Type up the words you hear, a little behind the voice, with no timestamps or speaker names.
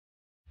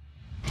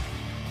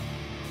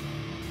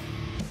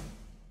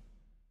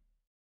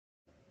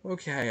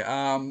Okay,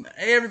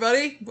 hey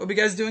everybody, hope you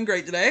guys are doing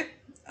great today.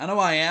 I know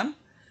I am.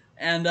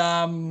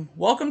 And,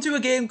 welcome to a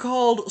game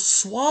called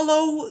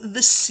Swallow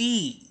the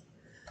Sea.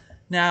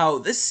 Now,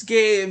 this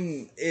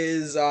game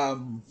is,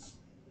 I'm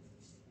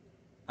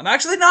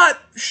actually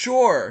not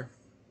sure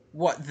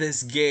what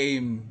this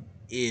game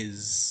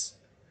is.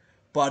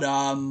 But,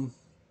 I'm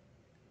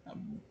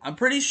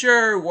pretty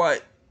sure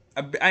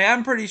I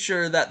am pretty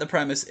sure that the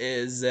premise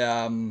is,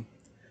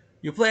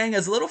 you're playing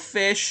as a little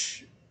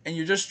fish, and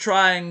you're just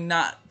trying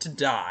not to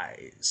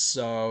die.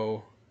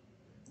 So,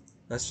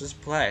 let's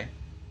just play.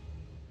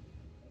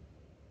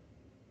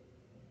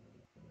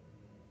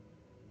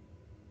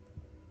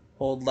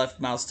 Hold left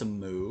mouse to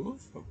move.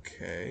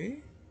 Okay.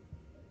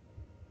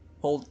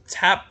 Hold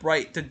tap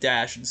right to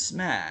dash and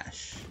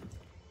smash.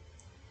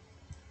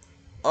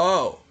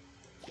 Oh.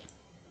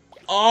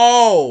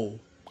 Oh.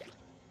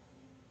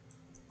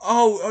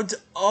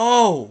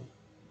 Oh.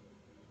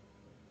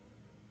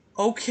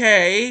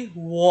 Okay.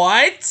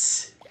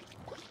 What?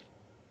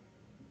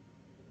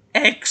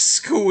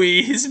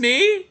 Squeeze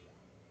me?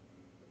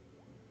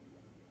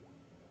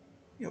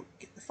 Yo,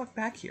 get the fuck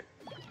back here.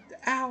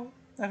 Ow.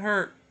 That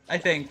hurt, I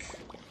think.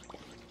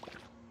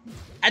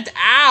 And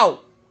ow!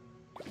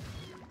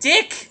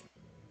 Dick!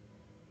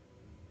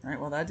 Alright,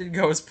 well that didn't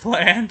go as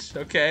planned.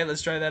 Okay,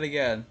 let's try that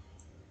again.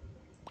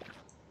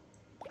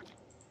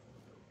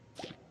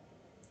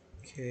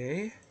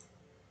 Okay.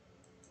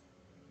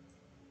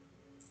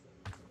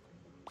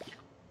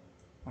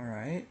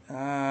 Alright,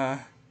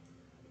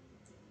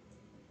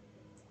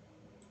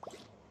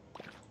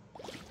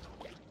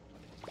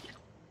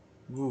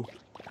 Ooh.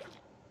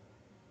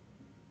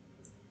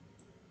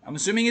 I'm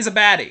assuming he's a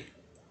baddie.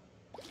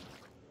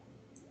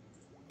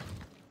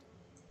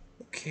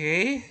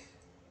 Okay.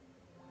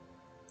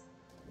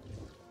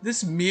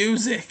 This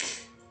music.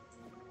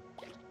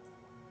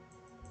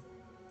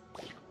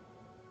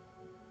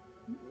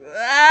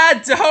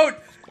 Ah,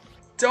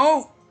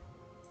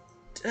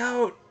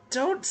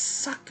 don't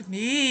suck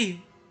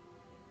me.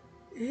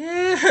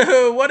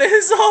 Ew, what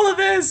is all of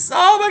this?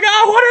 Oh my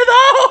god, what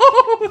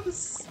are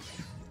those?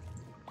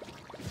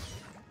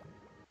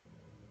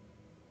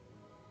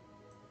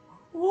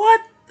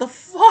 What the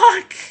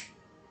fuck?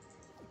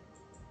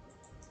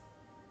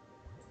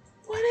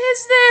 What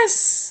is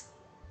this?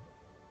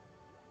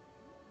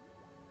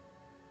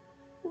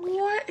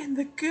 What in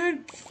the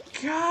good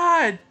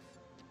God?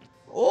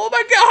 Oh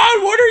my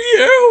god, what are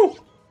you?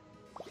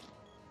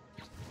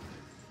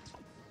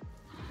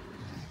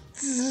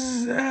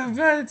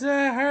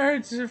 That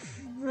hurts.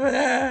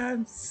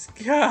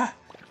 God.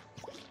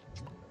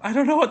 I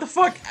don't know what the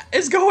fuck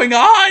is going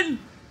on.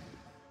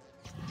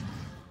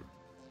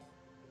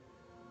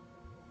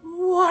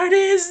 What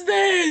is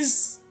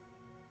this?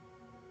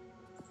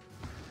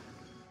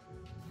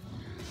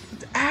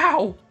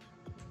 Ow.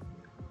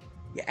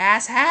 You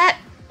asshat.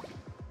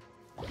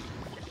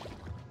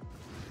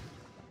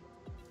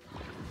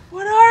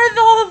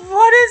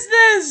 What is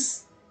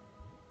this?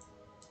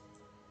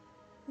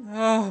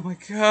 Oh my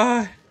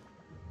god.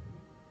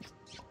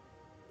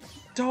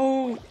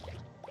 Don't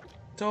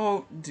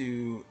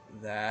do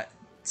that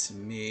to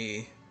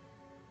me.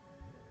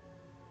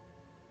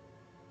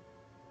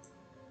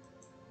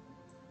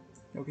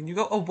 No, can you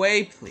go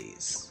away,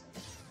 please?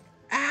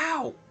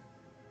 Ow!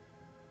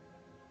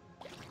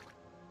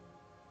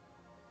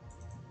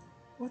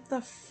 What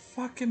the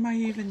fuck am I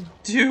even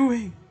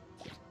doing?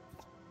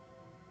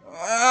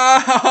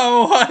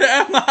 Oh, what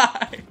am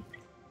I?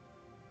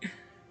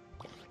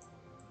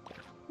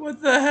 What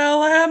the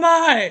hell am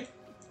I?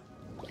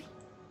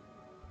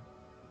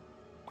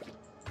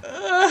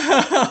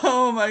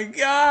 Oh my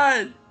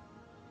god!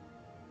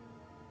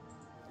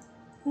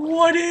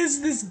 What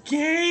is this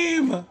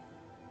game?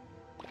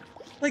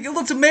 Like, it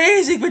looks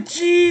amazing, but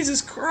Jesus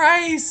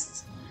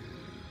Christ!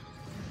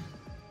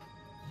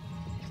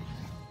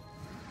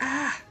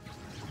 Ah!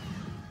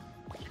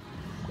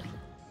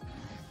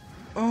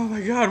 Oh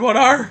my god, what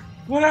are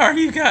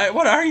you guys?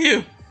 What are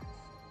you?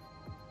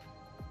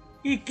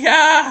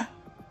 Ika!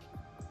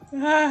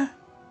 Ah!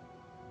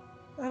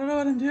 I don't know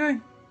what I'm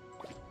doing.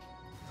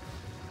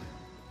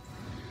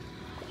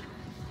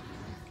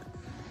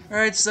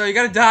 Alright, so you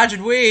gotta dodge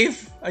and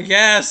weave, I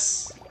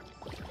guess.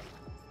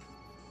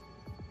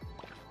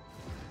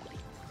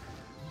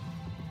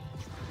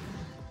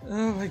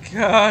 Oh my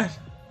god.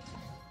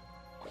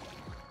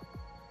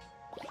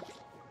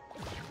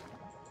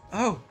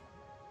 Oh.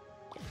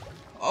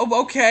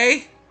 Oh,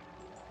 okay.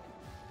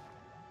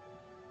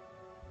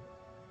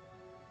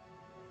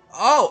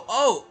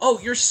 Oh,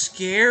 you're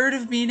scared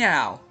of me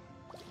now.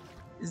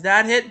 Is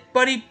that it,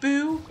 buddy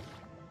boo?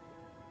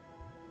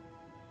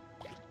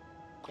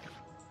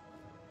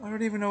 I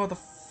don't even know what the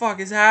fuck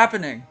is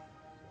happening.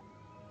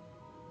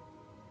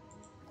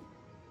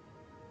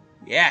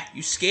 Yeah,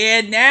 you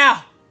scared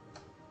now?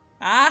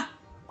 Huh?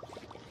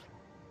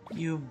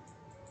 You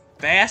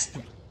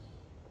bastard.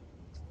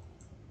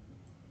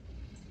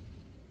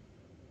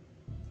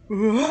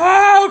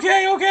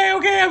 Okay,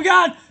 I'm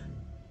gone.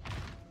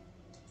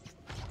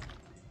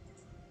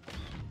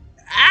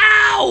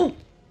 Ow!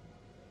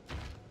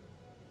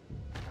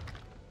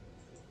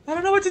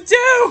 to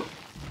do!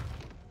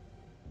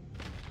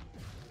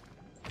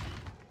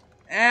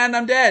 And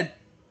I'm dead.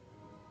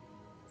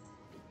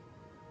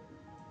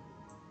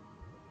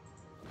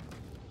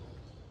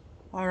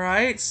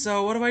 Alright,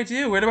 so what do I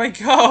do? Where do I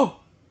go?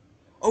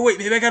 Oh wait,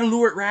 maybe I gotta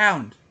lure it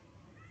round.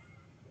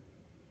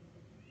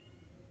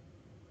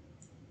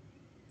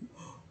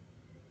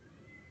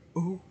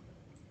 Ooh.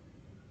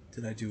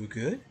 Did I do it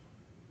good?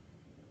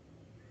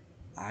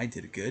 I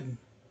did it good.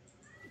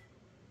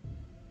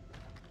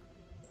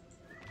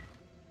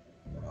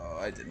 Oh,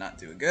 I did not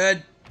do it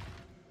good.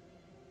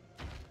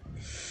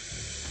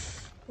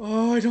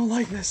 Oh, I don't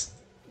like this.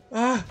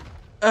 Ah!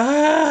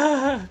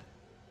 Ah!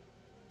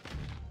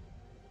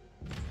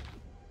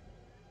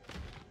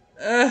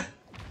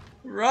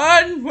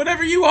 Run!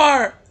 Whatever you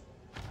are!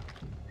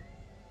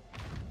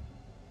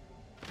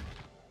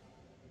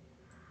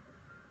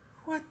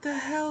 What the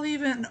hell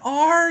even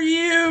are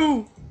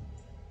you?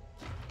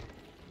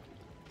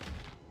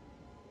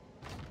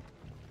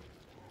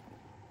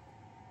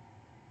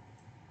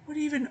 What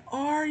even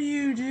are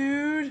you,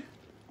 dude?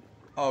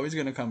 Oh, he's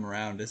gonna come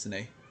around, isn't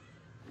he?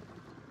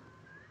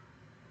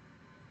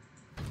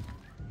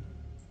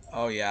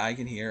 Oh yeah, I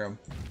can hear him.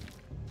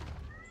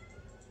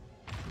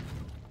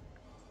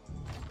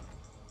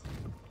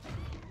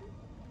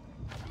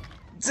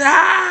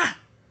 Ah!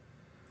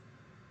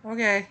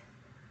 Okay.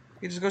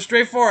 You just go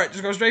straight for it.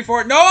 Just go straight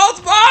for it. No,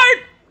 it's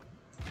mine!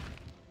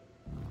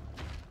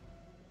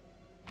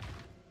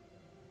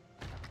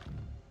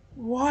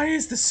 Why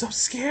is this so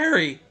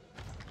scary?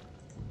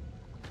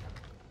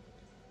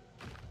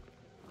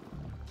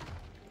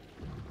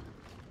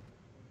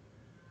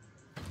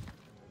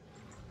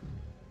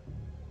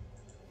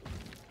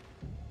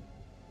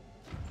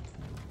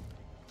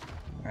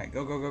 Alright,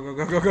 go, go, go, go,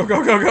 go, go, go,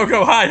 go, go, go,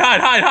 go. Hide,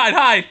 hide, hide, hide,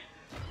 hide.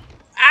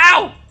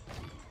 Ow!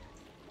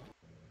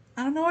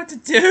 I don't know what to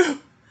do.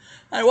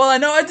 Well, I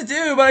know what to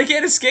do, but I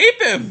can't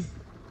escape him.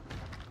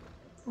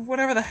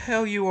 Whatever the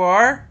hell you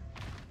are.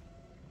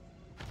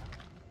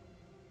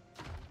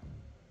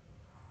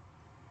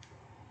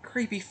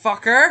 Creepy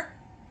fucker.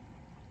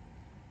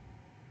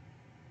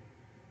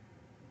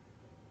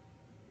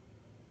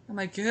 Am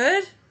I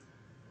good?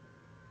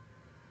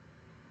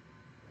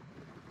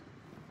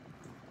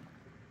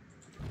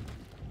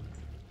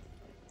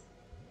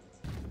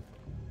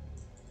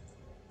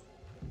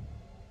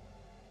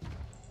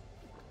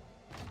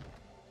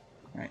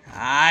 Alright,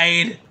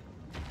 hide.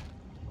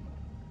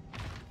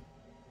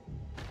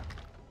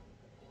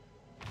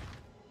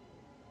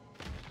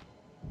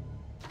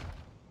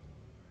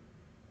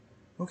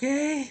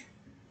 Okay.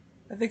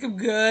 I think I'm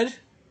good.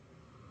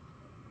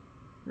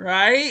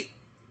 Right?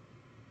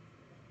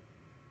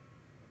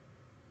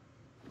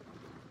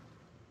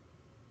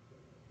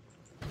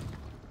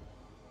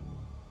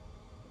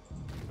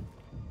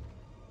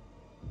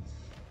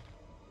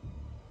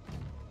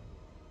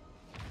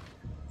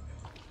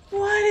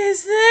 What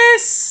is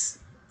this?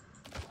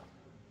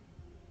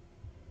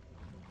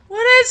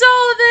 What is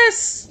all of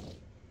this?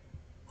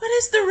 What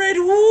is the red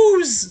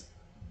ooze?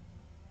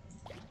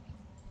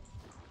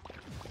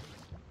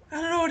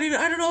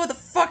 I don't know what the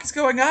fuck is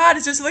going on.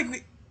 It's just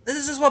like this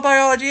is just what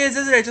biology is,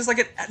 isn't it? Just like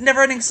a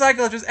never-ending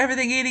cycle of just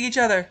everything eating each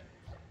other.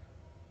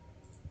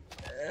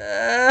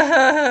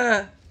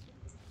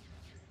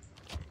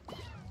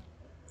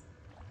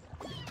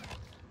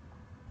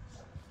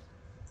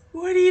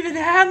 What even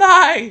am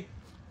I?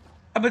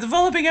 I'm a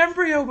developing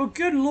embryo, but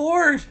good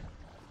lord.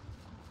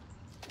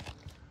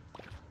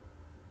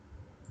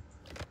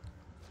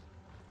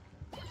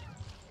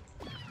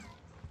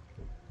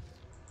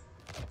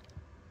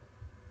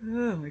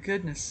 Oh my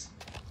goodness.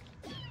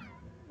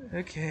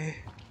 Okay.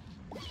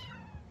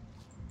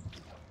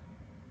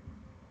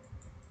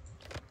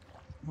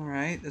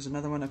 Alright, there's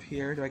another one up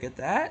here. Do I get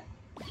that?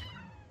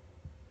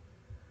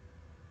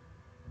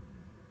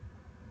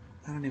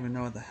 I don't even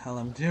know what the hell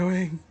I'm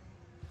doing.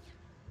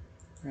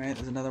 Alright,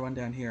 there's another one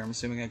down here. I'm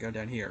assuming I go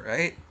down here,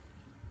 right?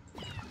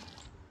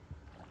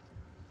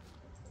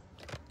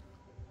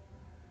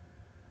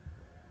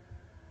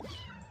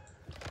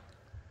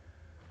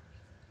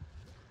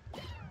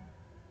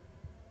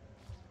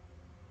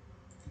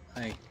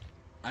 Like,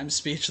 I'm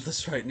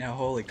speechless right now.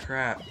 Holy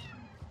crap.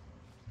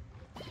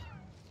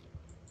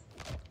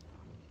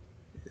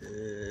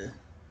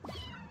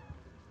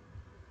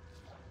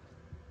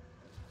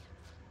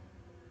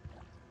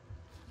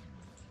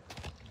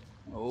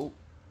 Oh.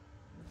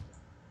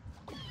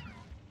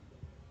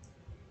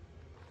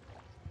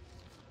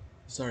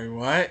 Sorry,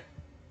 what?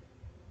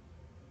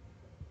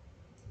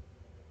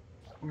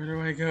 Where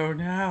do I go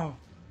now?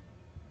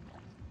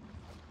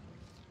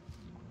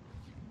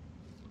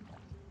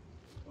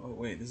 Oh,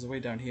 wait, there's a way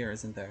down here,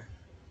 isn't there?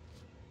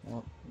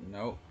 Oh,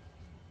 nope.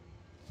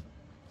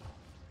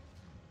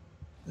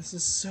 This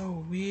is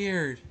so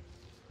weird.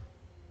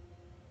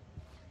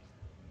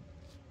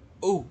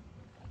 Oh,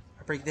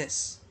 I break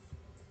this.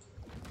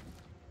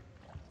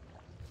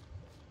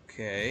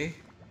 Okay.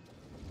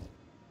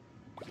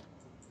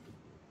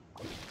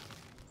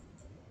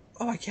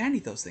 Oh, I can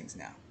eat those things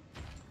now.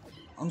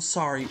 I'm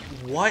sorry,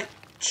 what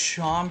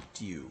chomped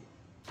you?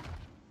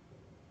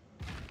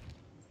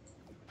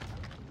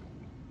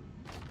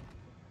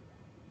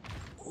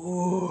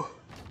 Ooh.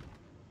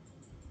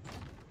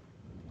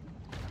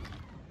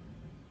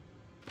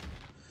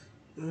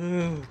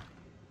 Ooh.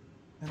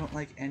 I don't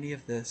like any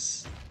of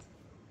this.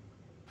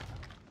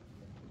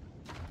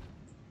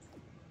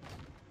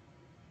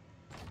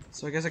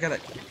 So I guess I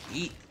gotta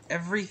eat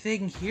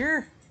everything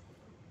here?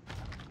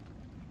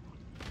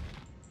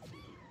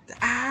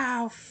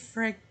 Ow,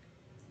 frick.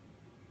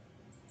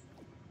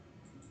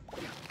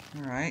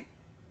 Alright.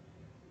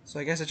 So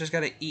I guess I just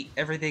gotta eat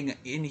everything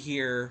in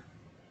here.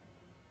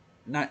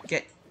 Not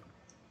get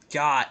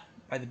got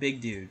by the big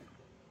dude.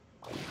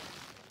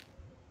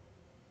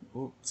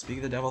 Oh, speak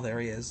of the devil, there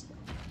he is.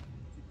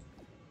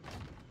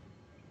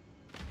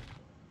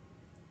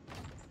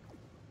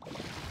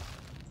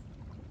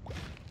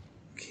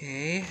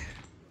 Okay.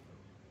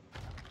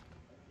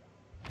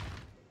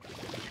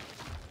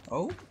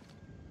 Oh.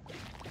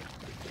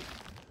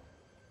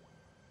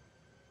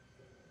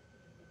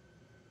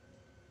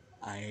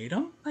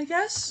 Item, I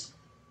guess?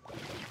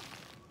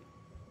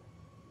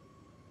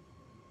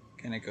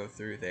 Can I go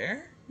through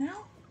there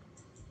now?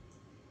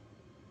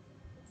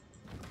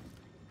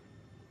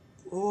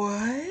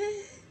 What?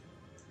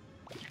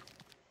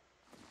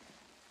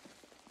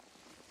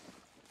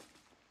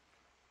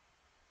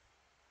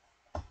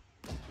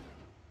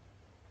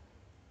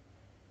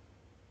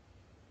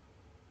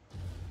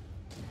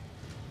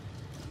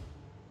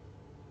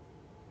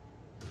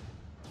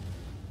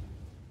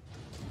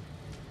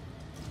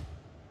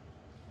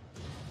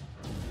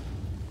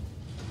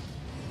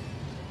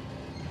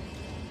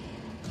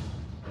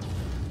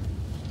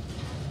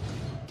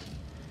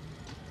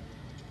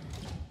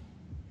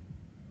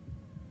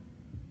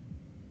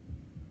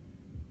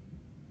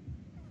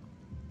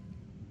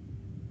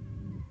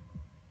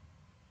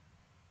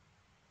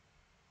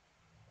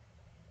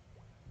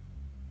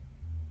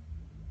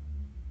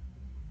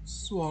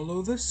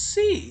 Swallow the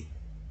sea.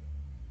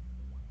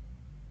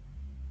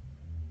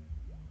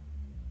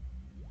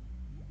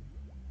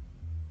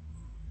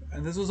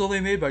 And this was only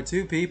made by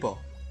 2 people.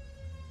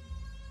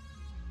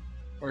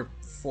 Or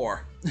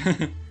 4.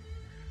 This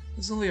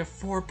is only a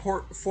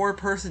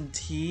 4-person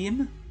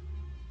team?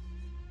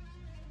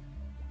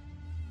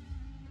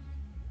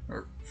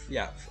 Or,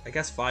 yeah, I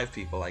guess 5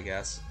 people, I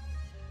guess.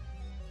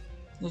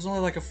 There's only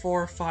like a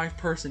 4 or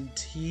 5-person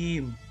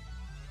team.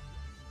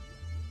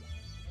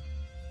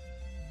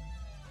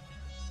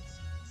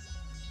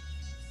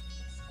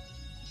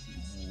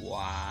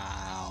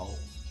 Wow.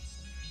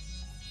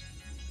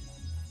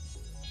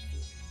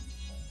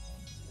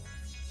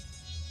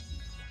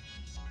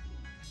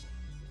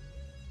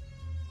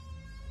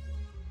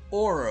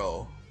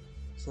 Oro.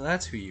 So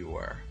that's who you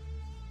were.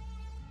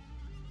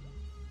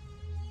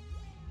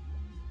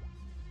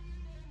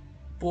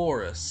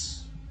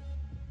 Boris.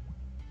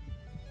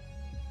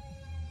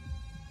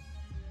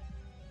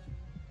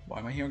 Why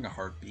am I hearing a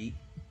heartbeat?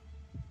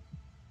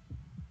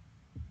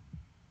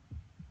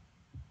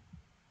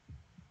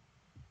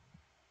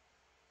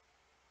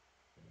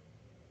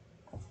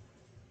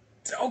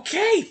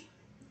 Okay!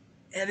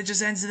 And it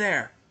just ends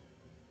there.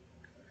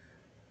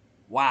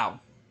 Wow.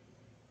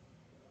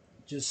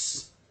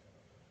 Just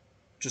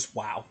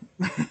wow.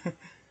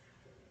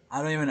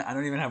 I don't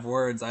even have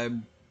words. I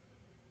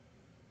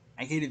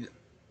can't even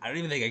I don't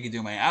even think I could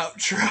do my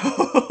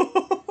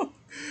outro.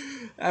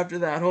 After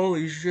that,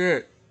 holy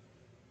shit.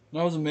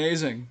 That was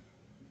amazing.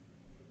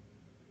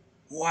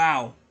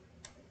 Wow.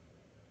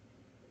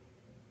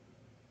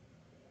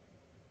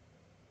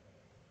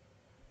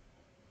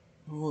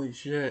 Holy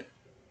shit.